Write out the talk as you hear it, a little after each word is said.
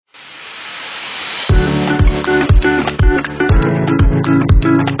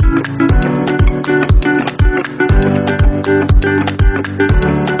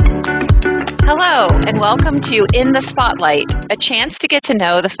welcome to In the Spotlight, a chance to get to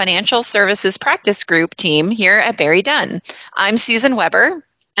know the Financial Services Practice Group team here at Barry Dunn. I'm Susan Weber.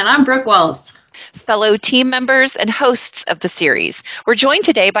 And I'm Brooke Wells. Fellow team members and hosts of the series. We're joined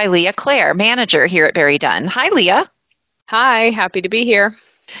today by Leah Clare, manager here at Barry Dunn. Hi, Leah. Hi, happy to be here.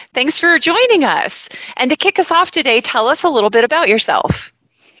 Thanks for joining us. And to kick us off today, tell us a little bit about yourself.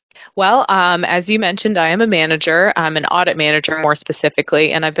 Well, as you mentioned, I am a manager. I'm an audit manager more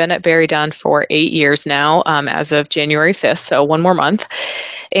specifically, and I've been at Barry Dunn for 8 years now as of January 5th, so one more month.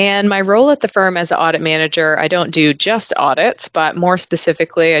 And my role at the firm as an audit manager, I don't do just audits, but more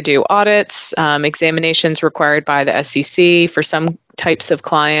specifically, I do audits, examinations required by the SEC for some types of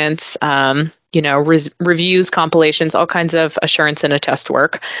clients, reviews, compilations, all kinds of assurance and attest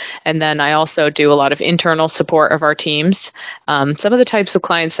work. And then I also do a lot of internal support of our teams. Some of the types of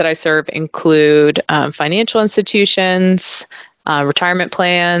clients that I serve include financial institutions, retirement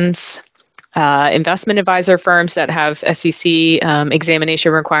plans, investment advisor firms that have SEC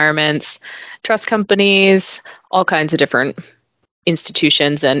examination requirements, trust companies, all kinds of different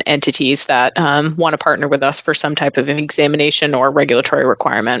institutions and entities that want to partner with us for some type of an examination or regulatory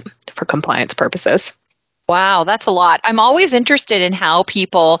requirement for compliance purposes. Wow, that's a lot. I'm always interested in how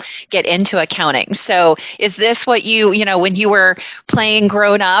people get into accounting. So is this what when you were playing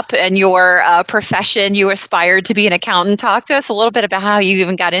grown up and your profession, you aspired to be an accountant? Talk to us a little bit about how you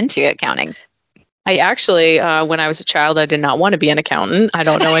even got into accounting. I actually, when I was a child, I did not want to be an accountant. I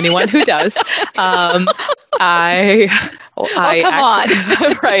don't know anyone who does. Come on.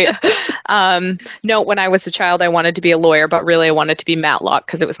 Right. No, when I was a child, I wanted to be a lawyer, but really I wanted to be Matlock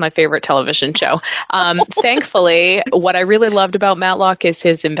because it was my favorite television show. Thankfully, what I really loved about Matlock is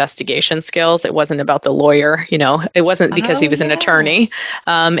his investigation skills. It wasn't about the lawyer, it wasn't because he was an attorney.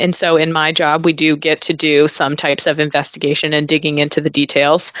 And so in my job, we do get to do some types of investigation and digging into the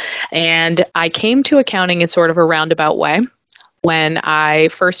details. And I came to accounting in sort of a roundabout way. When I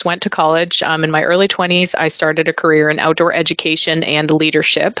first went to college in my early 20s, I started a career in outdoor education and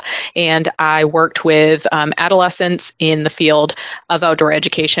leadership. And I worked with adolescents in the field of outdoor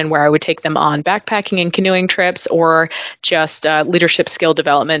education, where I would take them on backpacking and canoeing trips or just leadership skill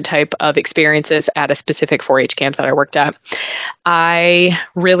development type of experiences at a specific 4-H camp that I worked at. I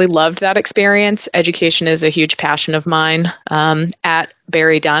really loved that experience. Education is a huge passion of mine. At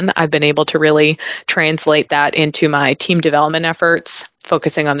Barry Dunn, I've been able to really translate that into my team development efforts,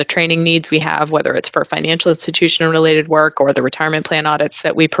 focusing on the training needs we have, whether it's for financial institution related work or the retirement plan audits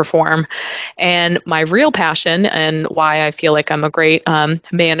that we perform. And my real passion and why I feel like I'm a great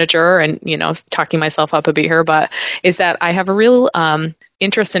manager and, talking myself up a bit here, but is that I have a real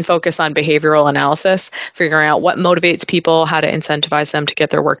interest and focus on behavioral analysis, figuring out what motivates people, how to incentivize them to get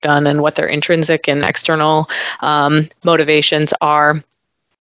their work done, and what their intrinsic and external motivations are.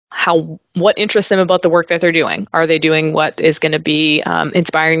 What interests them about the work that they're doing? Are they doing what is going to be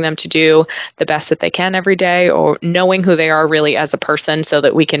inspiring them to do the best that they can every day, or knowing who they are really as a person so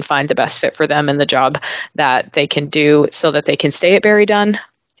that we can find the best fit for them in the job that they can do so that they can stay at Barry Dunn?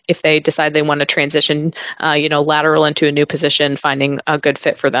 If they decide they want to transition, lateral into a new position, finding a good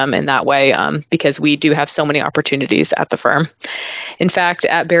fit for them in that way, because we do have so many opportunities at the firm. In fact,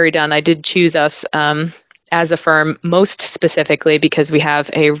 at Barry Dunn, I did choose us as a firm, most specifically because we have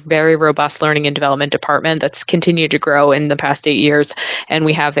a very robust learning and development department that's continued to grow in the past 8 years. And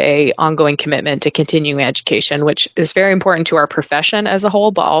we have a ongoing commitment to continuing education, which is very important to our profession as a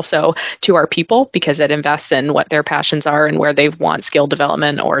whole, but also to our people because it invests in what their passions are and where they want skill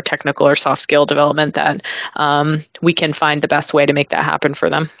development or technical or soft skill development that we can find the best way to make that happen for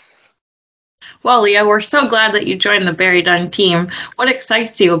them. Well, Leah, we're so glad that you joined the Barry Dunn team. What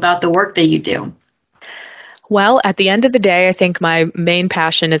excites you about the work that you do? Well, at the end of the day, I think my main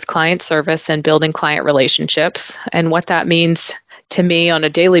passion is client service and building client relationships. And what that means to me on a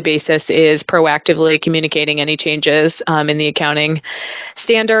daily basis is proactively communicating any changes in the accounting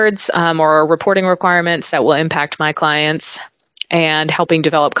standards or reporting requirements that will impact my clients, and helping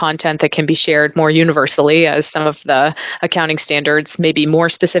develop content that can be shared more universally, as some of the accounting standards may be more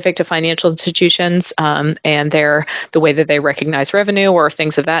specific to financial institutions and the way that they recognize revenue or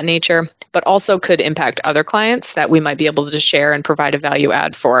things of that nature, but also could impact other clients that we might be able to share and provide a value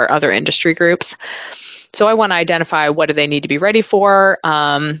add for other industry groups. So I want to identify what do they need to be ready for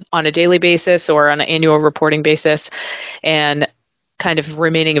on a daily basis or on an annual reporting basis, and kind of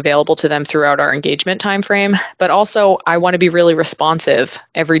remaining available to them throughout our engagement timeframe. But also, I want to be really responsive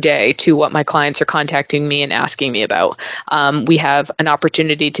every day to what my clients are contacting me and asking me about. We have an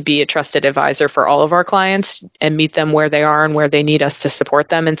opportunity to be a trusted advisor for all of our clients and meet them where they are and where they need us to support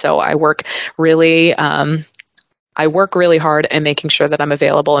them. And so I work really I work really hard at making sure that I'm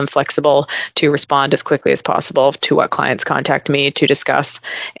available and flexible to respond as quickly as possible to what clients contact me to discuss.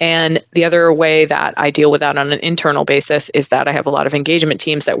 And the other way that I deal with that on an internal basis is that I have a lot of engagement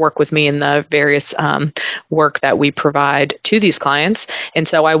teams that work with me in the various work that we provide to these clients. And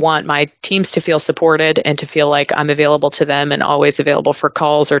so I want my teams to feel supported and to feel like I'm available to them and always available for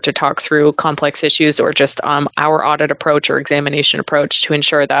calls or to talk through complex issues or just our audit approach or examination approach to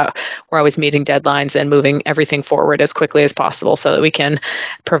ensure that we're always meeting deadlines and moving everything forward as quickly as possible so that we can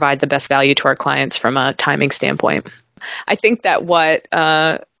provide the best value to our clients from a timing standpoint. I think that what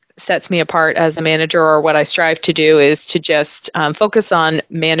sets me apart as a manager, or what I strive to do, is to just focus on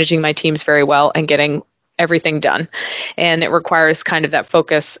managing my teams very well and getting everything done. And it requires kind of that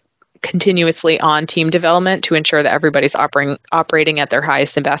focus continuously on team development to ensure that everybody's operating at their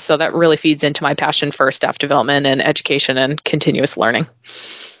highest and best. So that really feeds into my passion for staff development and education and continuous learning.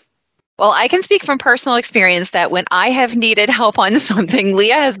 Well, I can speak from personal experience that when I have needed help on something,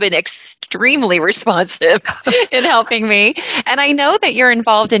 Leah has been extremely responsive in helping me. And I know that you're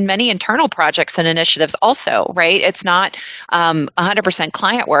involved in many internal projects and initiatives also, right? It's not 100%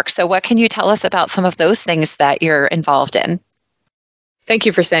 client work. So what can you tell us about some of those things that you're involved in? Thank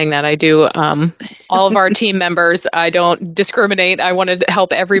you for saying that. I do. All of our team members, I don't discriminate. I want to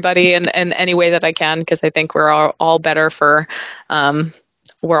help everybody in any way that I can, because I think we're all better for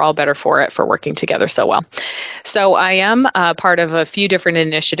it for working together so well. So I am part of a few different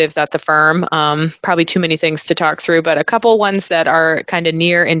initiatives at the firm. Probably too many things to talk through, but a couple ones that are kind of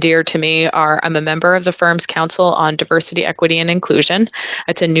near and dear to me are I'm a member of the firm's Council on Diversity, Equity, and Inclusion.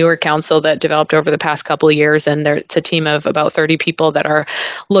 It's a newer council that developed over the past couple of years, and it's a team of about 30 people that are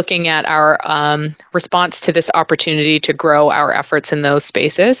looking at our response to this opportunity to grow our efforts in those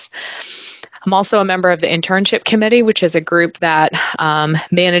spaces. I'm also a member of the Internship Committee, which is a group that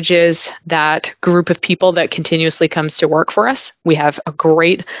manages that group of people that continuously comes to work for us. We have a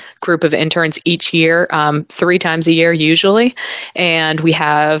great group of interns each year, 3 times a year usually, and we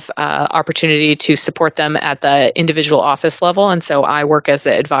have opportunity to support them at the individual office level. And so I work as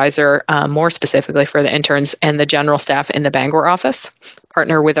the advisor more specifically for the interns and the general staff in the Bangor office,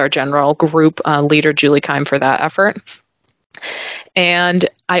 partner with our general group leader, Julie Keim, for that effort. And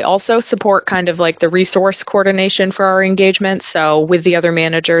I also support kind of like the resource coordination for our engagement. So with the other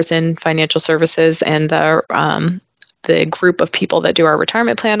managers in financial services and the group of people that do our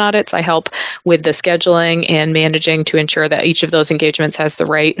retirement plan audits, I help with the scheduling and managing to ensure that each of those engagements has the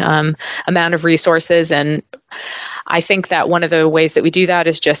right amount of resources. And I think that one of the ways that we do that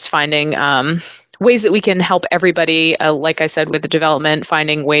is just finding ways that we can help everybody, like I said, with the development,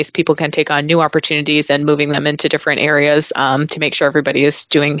 finding ways people can take on new opportunities and moving them into different areas to make sure everybody is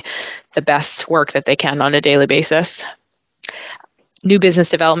doing the best work that they can on a daily basis. New business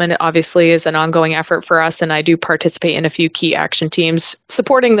development obviously is an ongoing effort for us, and I do participate in a few key action teams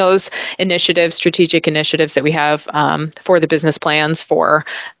supporting those initiatives, strategic initiatives that we have for the business plans for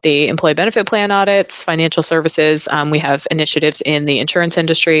the employee benefit plan audits, financial services. We have initiatives in the insurance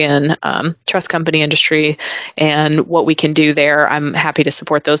industry and trust company industry, and what we can do there. I'm happy to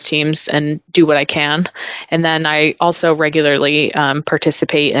support those teams and do what I can. And then I also regularly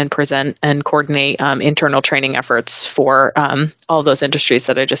participate and present and coordinate internal training efforts for all those industries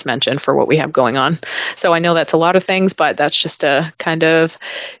that I just mentioned for what we have going on. So I know that's a lot of things, but that's just a kind of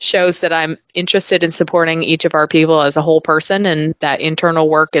shows that I'm interested in supporting each of our people as a whole person, and that internal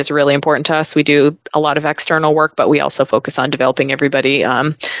work is really important to us. We do a lot of external work, but we also focus on developing everybody,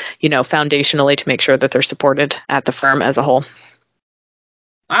 foundationally to make sure that they're supported at the firm as a whole.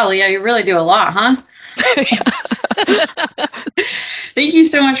 Wow, Leah, you really do a lot, huh? Thank you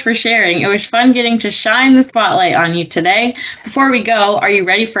so much for sharing. It was fun getting to shine the spotlight on you today. Before we go, are you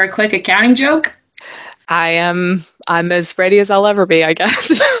ready for a quick accounting joke? I'm as ready as I'll ever be, I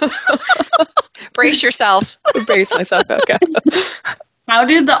guess. Brace yourself. Brace myself, okay. How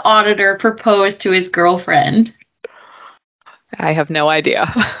did the auditor propose to his girlfriend? I have no idea.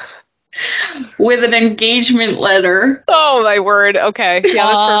 With an engagement letter. Oh, my word. Okay.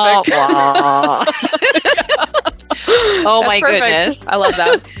 Yeah, that's perfect. Oh, my goodness. I love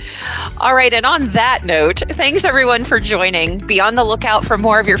that. All right. And on that note, thanks everyone for joining. Be on the lookout for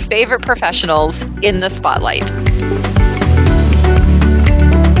more of your favorite professionals in the spotlight.